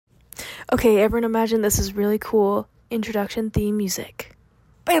Okay, everyone imagine this is really cool introduction theme music.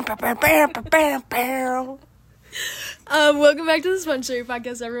 Welcome back to the Sponge Story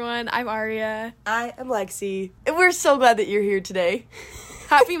Podcast, everyone. I'm Aria. I am Lexi. And we're so glad that you're here today.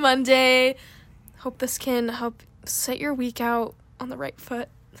 Happy Monday. Hope this can help set your week out on the right foot.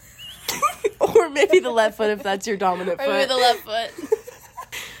 Or maybe the left foot if that's your dominant foot. Or maybe the left foot.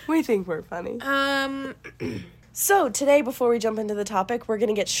 We think we're funny. So today, before we jump into the topic, we're going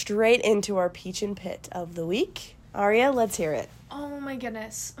to get straight into our peach and pit of the week. Aria, let's hear it. Oh my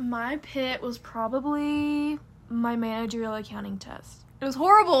goodness. My pit was probably my managerial accounting test. It was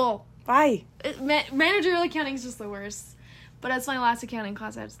horrible. Why? Managerial accounting is just the worst. But it's my last accounting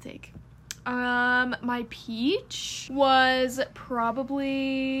class I had to take. My peach was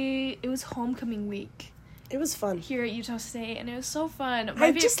probably, it was homecoming week. It was fun. Here at Utah State, and it was so fun.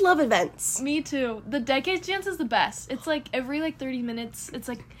 I just love events. Me too. The decade dance is the best. It's like every 30 minutes, it's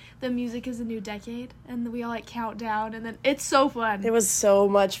like the music is a new decade, and we all count down, and then it's so fun. It was so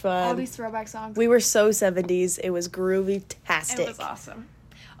much fun. All these throwback songs. We were so 70s. It was groovy-tastic. It was awesome.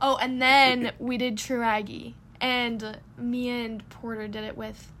 Oh, and then we did True Aggie, and me and Porter did it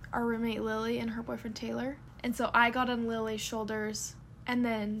with our roommate Lily and her boyfriend Taylor. And so I got on Lily's shoulders, and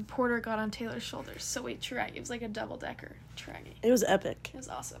then Porter got on Taylor's shoulders. So wait, True Aggie. It was like a double-decker True Aggie. It was epic. It was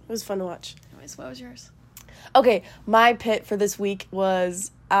awesome. It was fun to watch. Anyways, what was yours? Okay, my pit for this week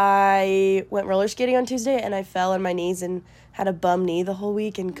was I went roller skating on Tuesday, and I fell on my knees and had a bum knee the whole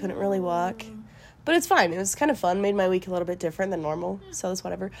week and couldn't really walk. But it's fine. It was kind of fun. Made my week a little bit different than normal, so that's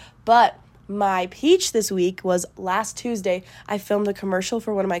whatever. But my peach this week was last Tuesday. I filmed a commercial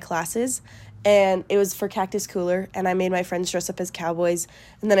for one of my classes, and it was for Cactus Cooler, and I made my friends dress up as cowboys,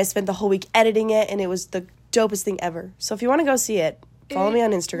 and then I spent the whole week editing it, and it was the dopest thing ever. So if you want to go see it, follow me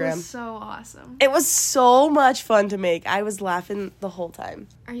on Instagram. It was so awesome. It was so much fun to make. I was laughing the whole time.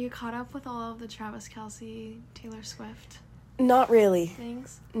 Are you caught up with all of the Travis Kelce, Taylor Swift Not really.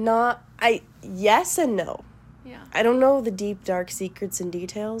 things? Yes and no. Yeah. I don't know the deep, dark secrets and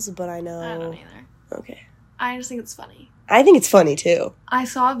details, but I know. I don't either. Okay. I just think it's funny. I think it's funny, too. I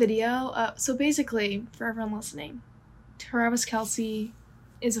saw a video. So basically, for everyone listening, Travis Kelce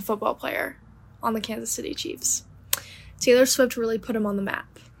is a football player on the Kansas City Chiefs. Taylor Swift really put him on the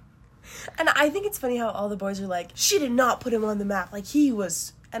map. And I think it's funny how all the boys are like, she did not put him on the map. Like, he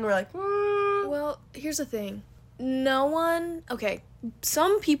was. And we're like, Well, here's the thing.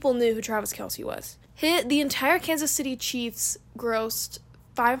 Some people knew who Travis Kelce was. The entire Kansas City Chiefs grossed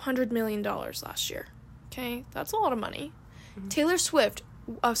 $500 million last year. Okay? That's a lot of money. Mm-hmm. Taylor Swift,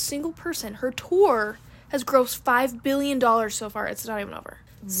 a single person, her tour has grossed $5 billion so far. It's not even over.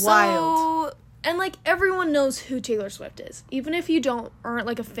 Wild. And, everyone knows who Taylor Swift is. Even if you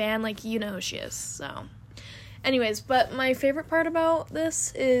aren't, a fan, you know who she is. So, anyways, but my favorite part about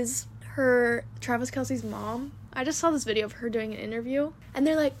this is Travis Kelce's mom. I just saw this video of her doing an interview. And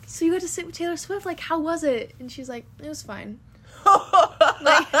they're like, so you got to sit with Taylor Swift? How was it? And she's like, it was fine.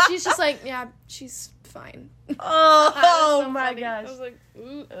 She's just like, yeah, she's fine. Oh, so my funny. gosh. I was like,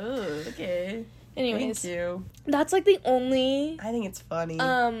 ooh. Oh, okay. Anyways. Thank you. That's, the only I think it's funny.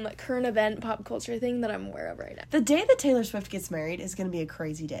 current event pop culture thing that I'm aware of right now. The day that Taylor Swift gets married is going to be a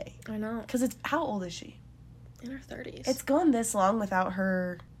crazy day. I know. Because how old is she? In her 30s. It's gone this long without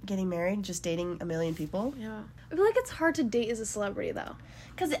her getting married, just dating a million people. Yeah. I feel like it's hard to date as a celebrity, though.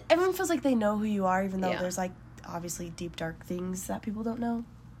 Because everyone feels like they know who you are, even though Yeah. there's, obviously deep, dark things that people don't know.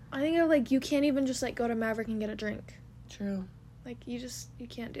 I think, you can't even just, go to Maverick and get a drink. True. You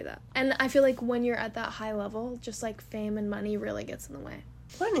can't do that. And I feel like when you're at that high level, just, fame and money really gets in the way.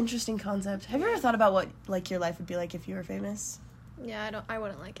 What an interesting concept. Have you ever thought about what, your life would be like if you were famous? Yeah, I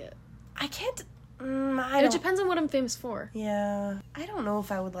wouldn't like it. I can't... It depends on what I'm famous for. Yeah. I don't know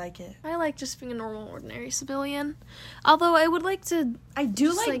if I would like it. I like just being a normal, ordinary civilian. Although I would like to... I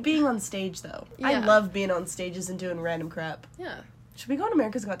do like being on stage, though. Yeah. I love being on stages and doing random crap. Yeah. Should we go on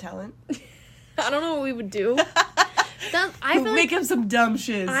America's Got Talent? I don't know what we would do. I feel Make up some dumb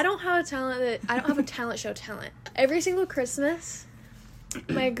shiz. I don't have a talent show talent. Every single Christmas,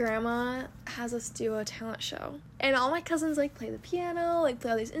 my grandma has us do a talent show. And all my cousins, play the piano,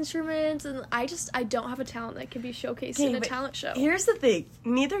 play all these instruments, and I don't have a talent that can be showcased in a talent show. Here's the thing.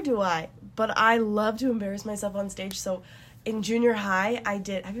 Neither do I. But I love to embarrass myself on stage. So, in junior high, I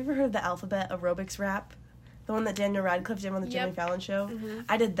did... Have you ever heard of the alphabet aerobics rap? The one that Daniel Radcliffe did on the Jimmy Fallon show? Mm-hmm.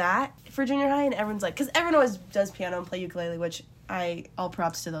 I did that for junior high, and everyone's like... Because everyone always does piano and play ukulele, which all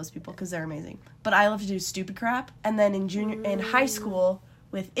props to those people, because they're amazing. But I love to do stupid crap. And then in high school...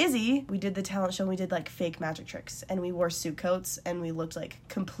 With Izzy, we did the talent show and we did, fake magic tricks. And we wore suit coats and we looked like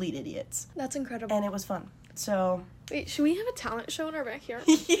complete idiots. That's incredible. And it was fun. So, Wait, should we have a talent show in our backyard?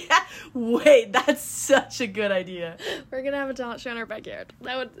 Yeah. Wait, that's such a good idea. We're gonna have a talent show in our backyard.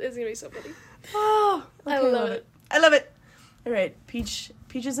 It's gonna be so funny. Oh, okay, I love it. I love it. All right,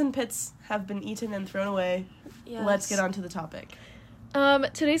 peaches and pits have been eaten and thrown away. Yes. Let's get on to the topic.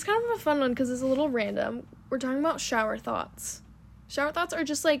 Today's kind of a fun one because it's a little random. We're talking about shower thoughts. Shower thoughts are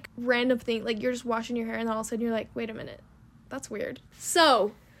just, like, random things. Like, you're just washing your hair and then all of a sudden you're like, wait a minute. That's weird.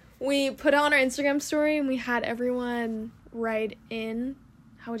 So, we put it on our Instagram story and we had everyone write in,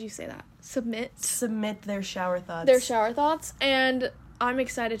 how would you say that? Submit Their shower thoughts. their shower thoughts, and I'm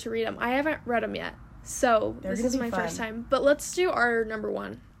excited to read them. I haven't read them yet, so this is my first time. But let's do our number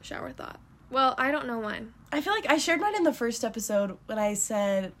one shower thought. Well, I don't know mine. I feel like I shared mine in the first episode when I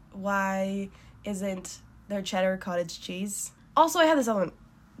said, why isn't there cheddar cottage cheese? Also, I had this other one.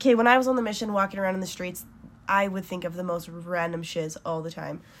 Okay, when I was on the mission walking around in the streets, I would think of the most random shiz all the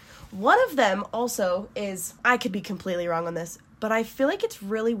time. One of them also is, I could be completely wrong on this, but I feel like it's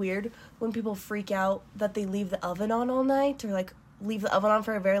really weird when people freak out that they leave the oven on all night, or, like, leave the oven on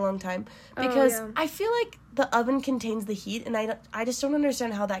for a very long time, because I feel like the oven contains the heat, and I just don't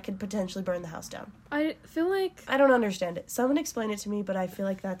understand how that could potentially burn the house down. I feel like... I don't understand it. Someone explain it to me, but I feel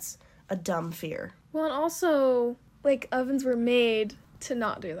like that's a dumb fear. Well, and also, like, ovens were made to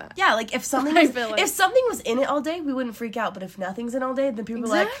not do that. Yeah, like, if something I was, feel like- if something was in it all day, we wouldn't freak out, but if nothing's in all day, then people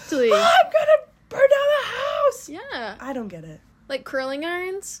Exactly. are like, oh, I'm gonna burn down the house! Yeah. I don't get it. Like, curling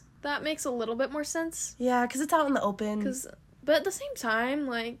irons, that makes a little bit more sense. Yeah, because it's out in the open. But at the same time,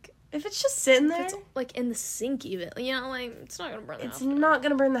 like... If it's just sitting If there, it's, like, in the sink even, you know, like, it's not gonna burn the house it's down. not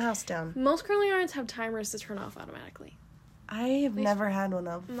gonna burn the house down. Most curling irons have timers to turn off automatically. I have never had one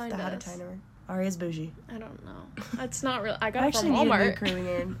of Mine that had a does. timer. Aria's bougie. I don't know. It's not real. I got I it from actually need a new Walmart. curling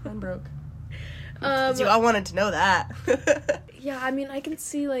iron. I'm broke. Um, I wanted to know that. yeah, I mean, I can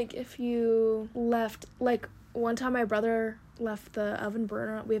see, like, if you left, like, one time my brother left the oven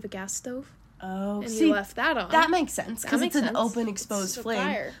burner on. We have a gas stove. Oh, And see, he left that on. that makes sense, because it's makes an sense. open, exposed It's a flame.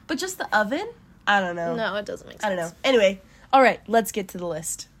 fire. But just the oven? I don't know. No, it doesn't make sense. I don't know. Anyway, all right, let's get to the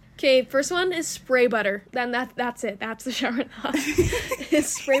list. Okay, first one is spray butter. Then that's it. That's the shower thought. It's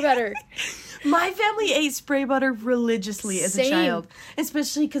spray butter. My family ate spray butter religiously as a Same. child,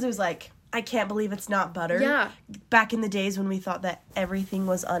 especially because it was like, I can't believe it's not butter. Yeah. Back in the days when we thought that everything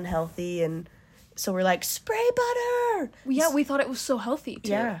was unhealthy, and so we're like, spray butter. Yeah, we thought it was so healthy,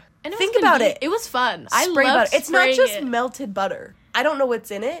 too. Yeah. And Think about it. It was fun. I Spray love butter. It's not spraying just it. melted butter. I don't know what's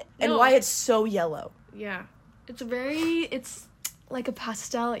in it and No. why it's so yellow. Yeah. It's like a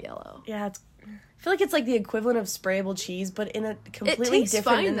pastel yellow. Yeah, I feel like it's like the equivalent of sprayable cheese, but in a completely tastes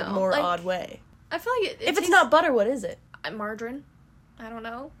different fine, and though. more Like, odd way. I feel like it If it's tastes- not butter, what is it? margarine. I don't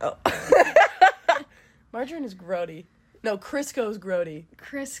know. Oh. Margarine is grody. No, Crisco's grody.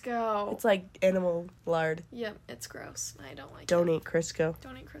 Crisco. It's like animal lard. Yep, it's gross. I don't like Don't it. eat Crisco.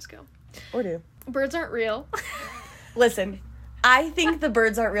 Don't eat Crisco. Or do. Birds aren't real. Listen, I think the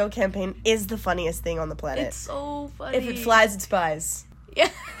Birds Aren't Real campaign is the funniest thing on the planet. It's so funny. If it flies, it spies. Yeah.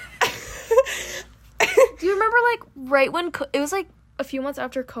 Do you remember, like, right when it was, like, a few months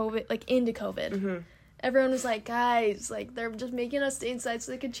after COVID, like, into COVID, Mm-hmm. everyone was like, guys, like, they're just making us stay inside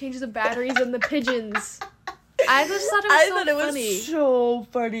so they can change the batteries on the pigeons. I just thought it was funny. Was so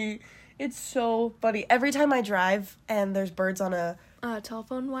funny. It's so funny. Every time I drive and there's birds on a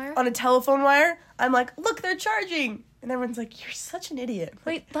Telephone wire? telephone wire, I'm like, look, they're charging. And everyone's like, you're such an idiot.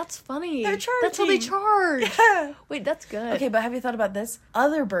 Wait, that's funny. They're That's how they charging. charge. Yeah. Wait, that's good. Okay, but have you thought about this?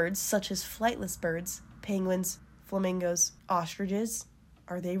 Other birds, such as flightless birds, penguins, flamingos, ostriches,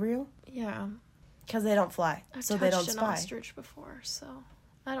 are they real? Yeah. Because they don't fly, I've so they don't touched an spy. ostrich before, so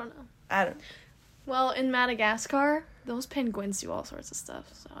I don't know. I don't. Well, in Madagascar, those penguins do all sorts of stuff,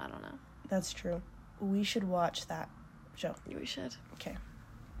 so I don't know. That's true. We should watch that show. We should. Okay.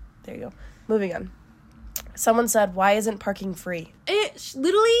 There you go. Moving on. Someone said, why isn't parking free? It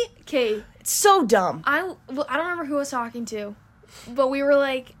literally, okay, It's so dumb. I don't remember who I was talking to, but we were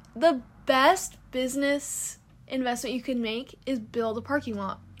like, the best business investment you can make is build a parking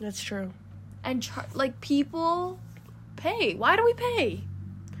lot. That's true. And, people pay. Why do we pay?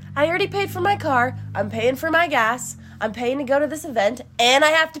 I already paid for my car. I'm paying for my gas. I'm paying to go to this event. And I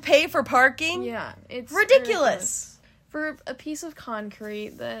have to pay for parking? Yeah, it's Ridiculous. For a piece of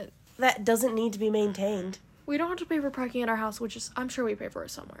concrete That doesn't need to be maintained. we don't have to pay for parking at our house, which is, I'm sure we pay for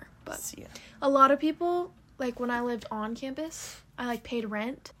it somewhere. But Yeah. a lot of people, like, when I lived on campus, I, like, paid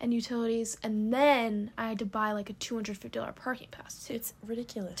rent and utilities, and then I had to buy, like, a $250 parking pass It's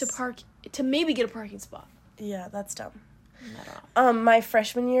ridiculous. to maybe get a parking spot. Yeah, that's dumb. I don't know. My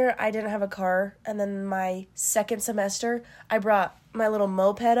freshman year, I didn't have a car, and then my second semester, I brought my little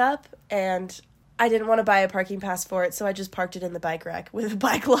moped up, and I didn't want to buy a parking pass for it, so I just parked it in the bike rack with a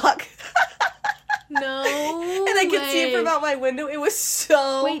bike lock. No And I could see it from out my window. It was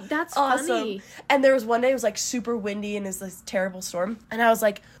so Wait, that's awesome. funny. And there was one day it was like super windy and it's this terrible storm. And I was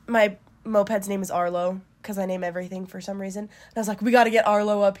like, my moped's name is Arlo because I name everything for some reason. And I was like, we got to get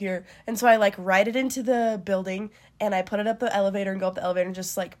Arlo up here. And so I like ride it into the building and I put it up the elevator and go up the elevator and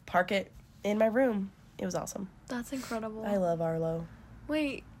just like park it in my room. It was awesome. That's incredible. I love Arlo.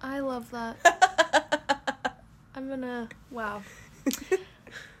 Wait, I love that. I'm gonna... Wow.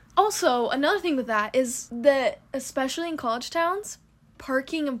 Also, another thing with that is that, especially in college towns,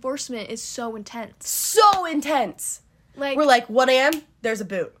 parking enforcement is so intense. So intense. Like, we're like, 1 a.m., there's a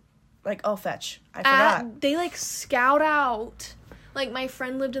boot. Like, oh, fetch. I forgot. They, like, scout out. Like, my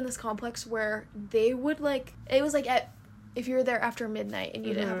friend lived in this complex where they would, like... It was, like, if you were there after midnight and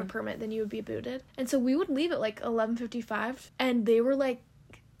you didn't have a permit, then you would be booted. And so we would leave at, like, 11:55, and they were, like,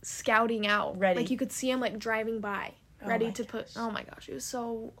 scouting out. Ready. Like, you could see them, like, driving by. Ready to put... Oh, my gosh. It was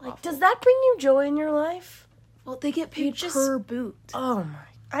so Like, awful. does that bring you joy in your life? Well, they get paid per boot. Oh, my...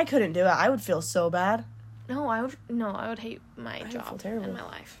 I couldn't do it. I would feel so bad. No, I would hate my job feel terrible. and my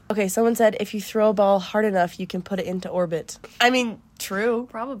life. Okay, someone said if you throw a ball hard enough, you can put it into orbit. I mean, true.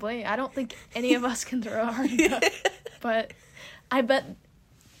 Probably. I don't think any of us can throw hard enough. But I bet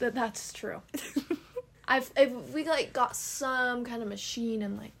that's true. If we, like, got some kind of machine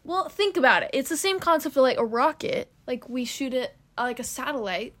and, like... Well, think about it. It's the same concept of, like, a rocket. Like, we shoot it, like a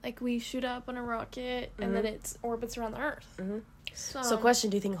satellite. Like, we shoot up on a rocket, and then it orbits around the Earth. Mm-hmm. So, question,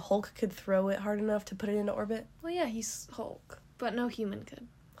 do you think Hulk could throw it hard enough to put it into orbit? well, yeah, he's Hulk. But no human could.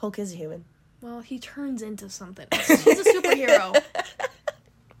 Hulk is a human. Well, he turns into something. He's a superhero.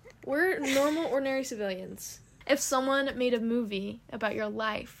 We're normal, ordinary civilians. If someone made a movie about your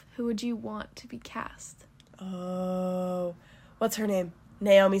life, who would you want to be cast? Oh. What's her name?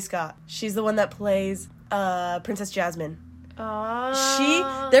 Naomi Scott. She's the one that plays Princess Jasmine.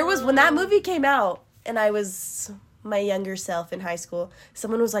 There was, when that movie came out, and I was my younger self in high school,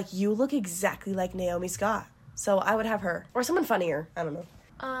 someone was like, you look exactly like Naomi Scott. So I would have her. Or someone funnier. I don't know.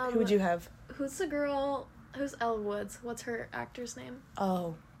 Who would you have? Who's the girl? Who's Elle Woods? What's her actor's name?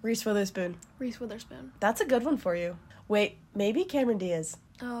 Oh, Reese Witherspoon. Reese Witherspoon. That's a good one for you. Wait, maybe Cameron Diaz.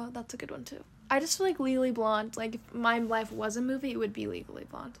 Oh, that's a good one too. I just feel like Legally Blonde. Like, if my life was a movie, it would be Legally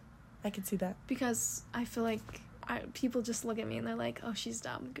Blonde. I could see that. Because I feel like people just look at me and they're like, oh, she's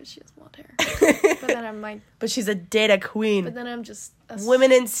dumb because she has blonde hair. But then I'm like... But she's a data queen. But then I'm just...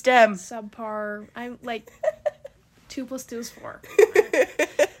 Women in STEM. Subpar. I'm like... 2 + 2 is 4.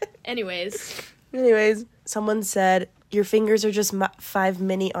 Anyways, someone said, your fingers are just 5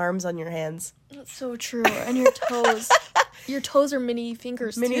 mini arms on your hands. That's so true. And your toes. Your toes are mini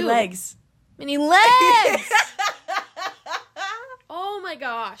fingers, mini too. legs. Mini legs! Oh my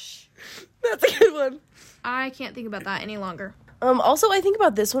gosh. That's a good one. I can't think about that any longer. Also, I think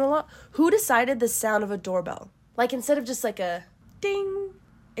about this one a lot. Who decided the sound of a doorbell? Like, instead of just like a ding,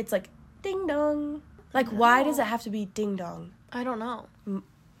 it's like ding dong. Like, why does it have to be ding dong? I don't know.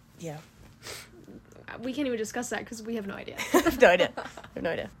 Yeah. We can't even discuss that because we have no idea. I have no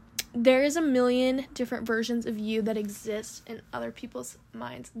idea. There is a million different versions of you that exist in other people's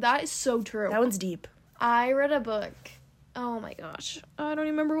minds. That is so true. That one's deep. I read a book. Oh my gosh. I don't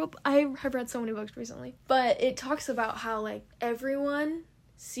even remember what... I have read so many books recently. But it talks about how, like, everyone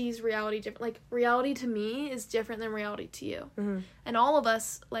sees reality different. Like, reality to me is different than reality to you. Mm-hmm. And all of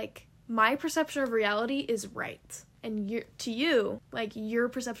us, like... My perception of reality is right. And to you, like, your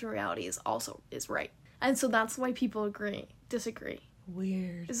perception of reality is right. And so that's why people disagree.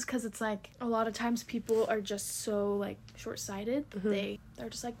 Weird. It's because it's, like, a lot of times people are just so, like, short-sighted. Mm-hmm. They're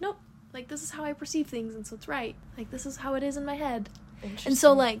just like, nope. Like, this is how I perceive things, and so it's right. Like, this is how it is in my head. And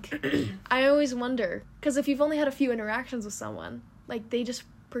so, like, I always wonder, because if you've only had a few interactions with someone, like, they just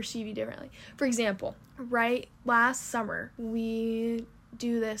perceive you differently. For example, right last summer, we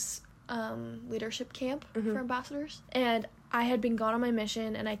do this... leadership camp for ambassadors, and I had been gone on my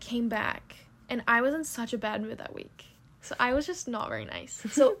mission, and I came back, and I was in such a bad mood that week, so I was just not very nice.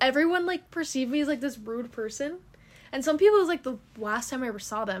 So everyone, like, perceived me as, like, this rude person, and some people, it was, like, the last time I ever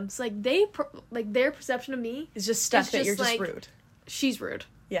saw them, so, like, their perception of me is just stuck that you're just like, rude. She's rude.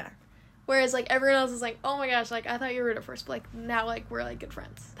 Yeah. Whereas, like, everyone else is like, oh my gosh, like, I thought you were rude at first, but, like, now, like, we're, like, good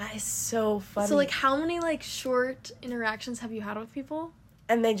friends. That is so funny. So, like, how many, like, short interactions have you had with people?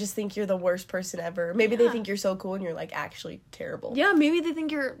 And they just think you're the worst person ever. Maybe they think you're so cool and you're, like, actually terrible. Yeah, maybe they think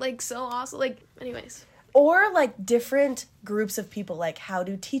you're, like, so awesome. Like, anyways. Or, like, different groups of people. Like, how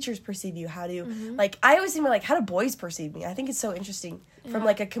do teachers perceive you? How do, like, I always think about, like, how do boys perceive me? I think it's so interesting. Yeah. From,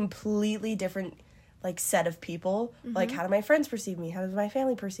 like, a completely different, like, set of people. Like, how do my friends perceive me? How does my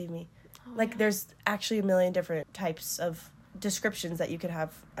family perceive me? Like, there's actually a million different types of descriptions that you could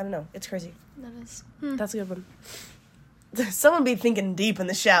have. I don't know. It's crazy. That is. That's a good one. Someone be thinking deep in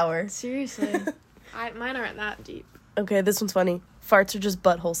the shower. Seriously. Mine aren't that deep. Okay, this one's funny. Farts are just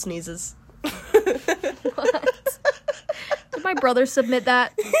butthole sneezes. What? Did my brother submit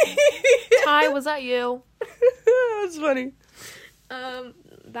that? Ty, was that you? That's funny.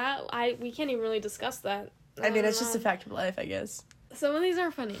 We can't even really discuss that. I mean, it's just a fact of life, I guess. Some of these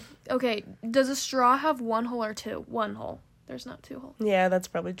are funny. Okay, does a straw have one hole or two? One hole. There's not two holes. Yeah, that's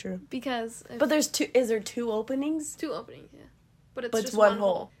probably true. Because... But there's two... Is there two openings? Two openings, yeah. But it's But just it's one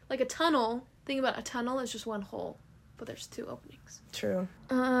hole. Like a tunnel. Think about a tunnel is just one hole. But there's two openings. True.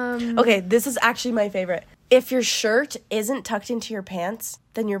 Okay, this is actually my favorite. If your shirt isn't tucked into your pants,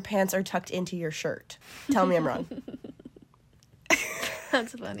 then your pants are tucked into your shirt. Tell me I'm wrong.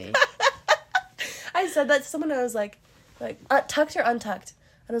 That's funny. I said that to someone and I was like, tucked or untucked?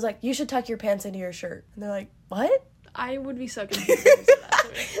 And I was like, you should tuck your pants into your shirt. And they're like, what? I would be so confused if you said that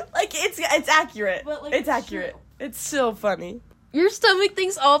to me. Like, it's accurate. But, like, it's it's accurate. true. It's so funny. Your stomach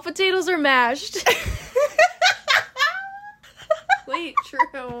thinks all potatoes are mashed. Wait,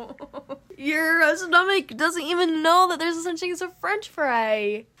 true. Your stomach doesn't even know that there's such thing as a French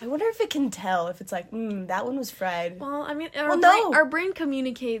fry. I wonder if it can tell if it's like, that one was fried. Well, I mean, no. our brain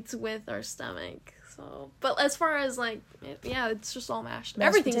communicates with our stomach. So, but as far as like, it's just all mashed. Mashed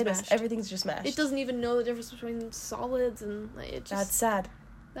Everything's potatoes. mashed. Everything's just mashed. It doesn't even know the difference between solids and like, it just. That's sad.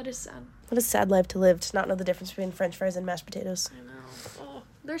 That is sad. What a sad life to live, to not know the difference between French fries and mashed potatoes. I know. Oh,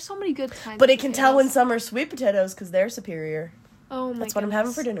 there's so many good kinds. But of it can tell when potatoes. some are sweet potatoes because they're superior. Oh my. That's what I'm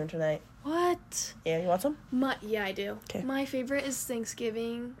having for dinner tonight. What? Yeah, you want some? Yeah, I do. Okay. My favorite is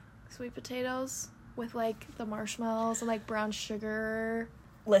Thanksgiving sweet potatoes with like the marshmallows and like brown sugar.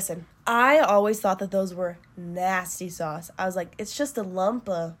 Listen, I always thought that those were nasty sauce. I was like, it's just a lump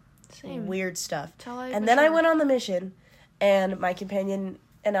of weird stuff. And then I went on the mission, and my companion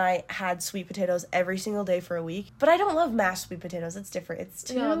and I had sweet potatoes every single day for a week. But I don't love mashed sweet potatoes. It's different. It's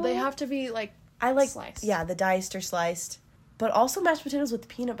too... No, they have to be like sliced. Yeah, the diced or sliced. But also mashed potatoes with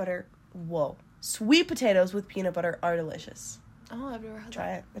peanut butter. Whoa. Sweet potatoes with peanut butter are delicious. Oh, I've never had Try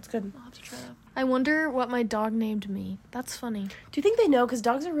that. it. It's good. I'll have to try that. I wonder what my dog named me. That's funny. Do you think they know? Because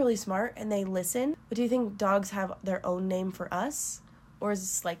dogs are really smart and they listen. But do you think dogs have their own name for us? Or is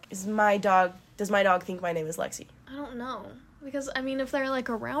this like, does my dog think my name is Lexi? I don't know. Because, I mean, if they're,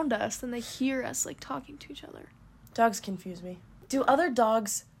 like, around us, then they hear us, like, talking to each other. Dogs confuse me. Do other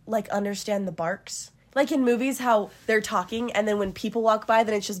dogs, like, understand the barks? Like in movies, how they're talking, and then when people walk by,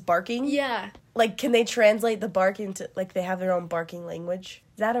 then it's just barking? Yeah. Like, can they translate the bark into, like, they have their own barking language?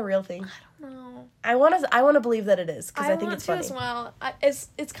 Is that a real thing? I don't know. I want to believe that it is, because I think it's funny. as well.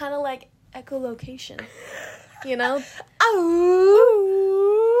 It's kind of like echolocation, you know? Oh!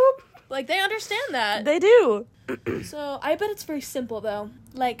 Like, they understand that. They do. So, I bet it's very simple, though.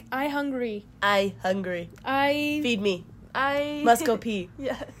 Like, I hungry. I hungry. Feed me. Must go pee.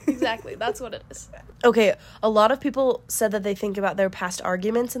 Yeah, exactly. That's what it is. Okay, a lot of people said that they think about their past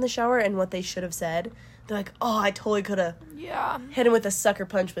arguments in the shower and what they should have said. They're like, oh, I totally could have hit him with a sucker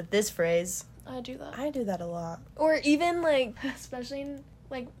punch with this phrase. I do that. I do that a lot. Or even, like, especially in,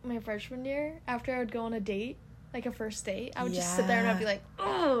 like, my freshman year, after I would go on a date, like a first date, I would just sit there and I'd be like,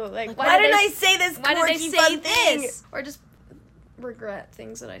 oh, like why did I say this quirky fun thing? Or just regret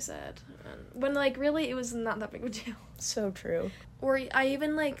things that I said. When, like, really, it was not that big of a deal. So true. Or I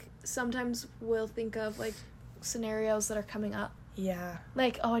even, like, sometimes will think of, like, scenarios that are coming up. Yeah.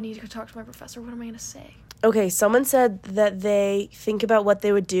 Like, oh, I need to go talk to my professor. What am I going to say? Okay, someone said that they think about what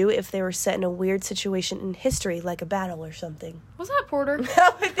they would do if they were set in a weird situation in history, like a battle or something. Was that Porter? No,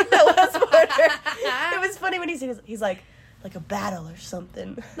 I think that was Porter. It was funny when he's like a battle or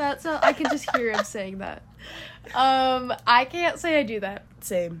something. I can just hear him saying that. I can't say I do that.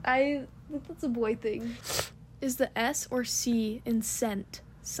 Same. That's a boy thing. Is the S or C in scent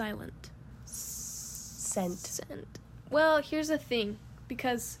silent? Scent. Well, here's the thing.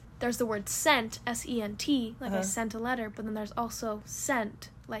 Because there's the word sent, S-E-N-T, like I sent a letter, but then there's also cent,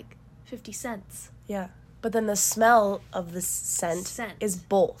 like 50 cents. Yeah. But then the smell of the scent is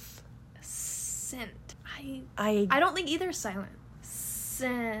both. Scent. I don't think either is silent.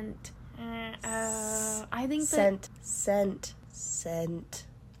 Scent. I think Scent.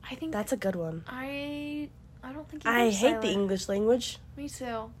 I think that's a good one. I don't think I hate silent. the English language. Me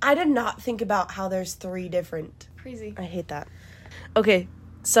too. I did not think about how there's 3 different. Crazy. I hate that. Okay,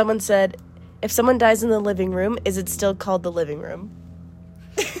 someone said, if someone dies in the living room, is it still called the living room?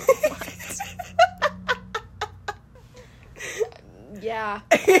 Yeah.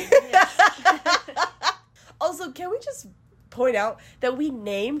 Also, can we just point out that we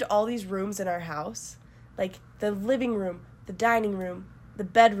named all these rooms in our house. Like, the living room, the dining room, the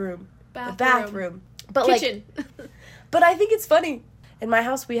bedroom, the bathroom. But kitchen. But I think it's funny. In my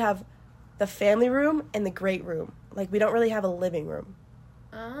house, we have the family room and the great room. Like, we don't really have a living room.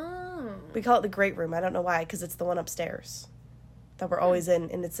 Oh. We call it the great room. I don't know why, because it's the one upstairs that we're always in,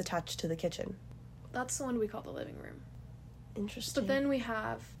 and it's attached to the kitchen. That's the one we call the living room. Interesting. But then we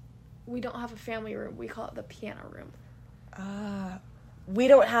don't have a family room. We call it the piano room. We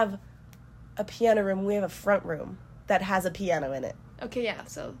don't have a piano room. We have a front room that has a piano in it. Okay, yeah.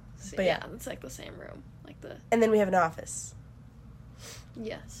 So But yeah. it's like the same room, like the. And then we have an office.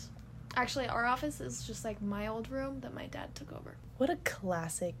 Yes. Actually, our office is just like my old room that my dad took over. What a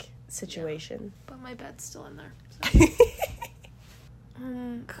classic situation. Yeah. But my bed's still in there. So.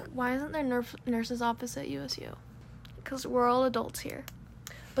 Why isn't there nurse's office at USU? Because we're all adults here.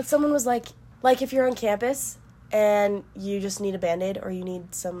 But someone was like if you're on campus and you just need a Band-Aid or you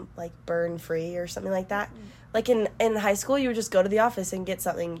need some, like, burn-free or something like that. Mm-hmm. Like, in high school, you would just go to the office and get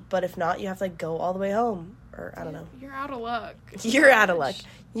something. But if not, you have to, like, go all the way home. Or, I don't know. You're out of luck. You're out of luck.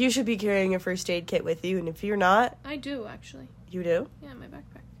 You should be carrying a first aid kit with you. And if you're not... I do, actually. You do? Yeah, in my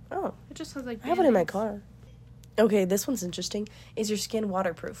backpack. Oh. It just has, like, I have one in my car. Okay, this one's interesting. Is your skin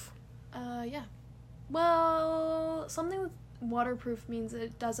waterproof? Yeah. Well, something with waterproof means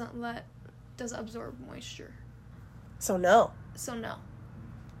it doesn't absorb moisture. So no.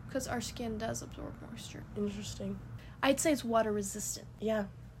 Because our skin does absorb moisture. Interesting. I'd say it's water resistant. Yeah,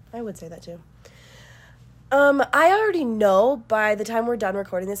 I would say that too. I already know by the time we're done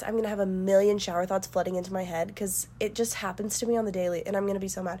recording this, I'm going to have a million shower thoughts flooding into my head because it just happens to me on the daily and I'm going to be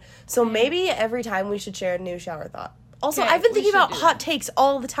so mad. So maybe every time we should share a new shower thought. Also, I've been thinking about hot takes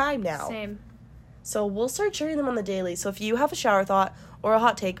all the time now. Same. So we'll start sharing them on the daily. So if you have a shower thought or a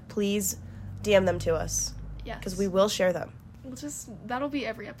hot take, please DM them to us. Yes. Because we will share them. That'll be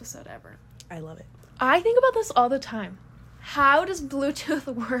every episode ever. I love it. I think about this all the time. How does Bluetooth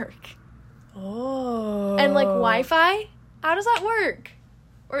work? Oh. And, like, Wi-Fi? How does that work?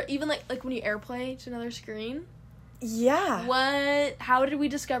 Or even, like when you AirPlay to another screen? Yeah. What? How did we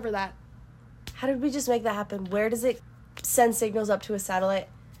discover that? How did we just make that happen? Where does it send signals up to a satellite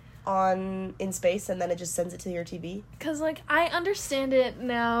in space and then it just sends it to your TV? Because, like, I understand it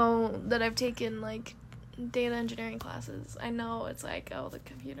now that I've taken, like, data engineering classes. I know it's like, oh, the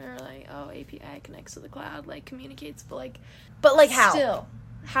computer, like, oh, API connects to the cloud, like, communicates, but how? Still,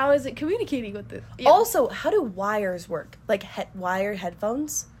 how is it communicating with it? Yeah. Also, how do wires work? Like, wired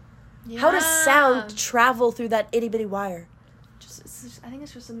headphones? Yeah. How does sound travel through that itty-bitty wire? I think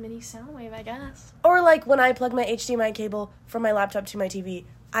it's just a mini sound wave, I guess. Or, like, when I plug my HDMI cable from my laptop to my TV,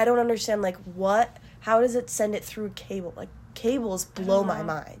 I don't understand, like, how does it send it through cable? Like, cables blow my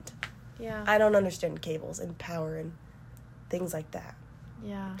mind. Yeah. I don't understand cables and power and things like that.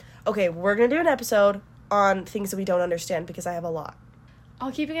 Yeah. Okay, we're going to do an episode on things that we don't understand because I have a lot.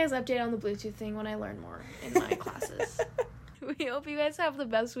 I'll keep you guys updated on the Bluetooth thing when I learn more in my classes. We hope you guys have the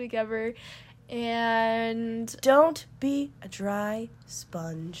best week ever. And don't be a dry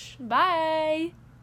sponge. Bye.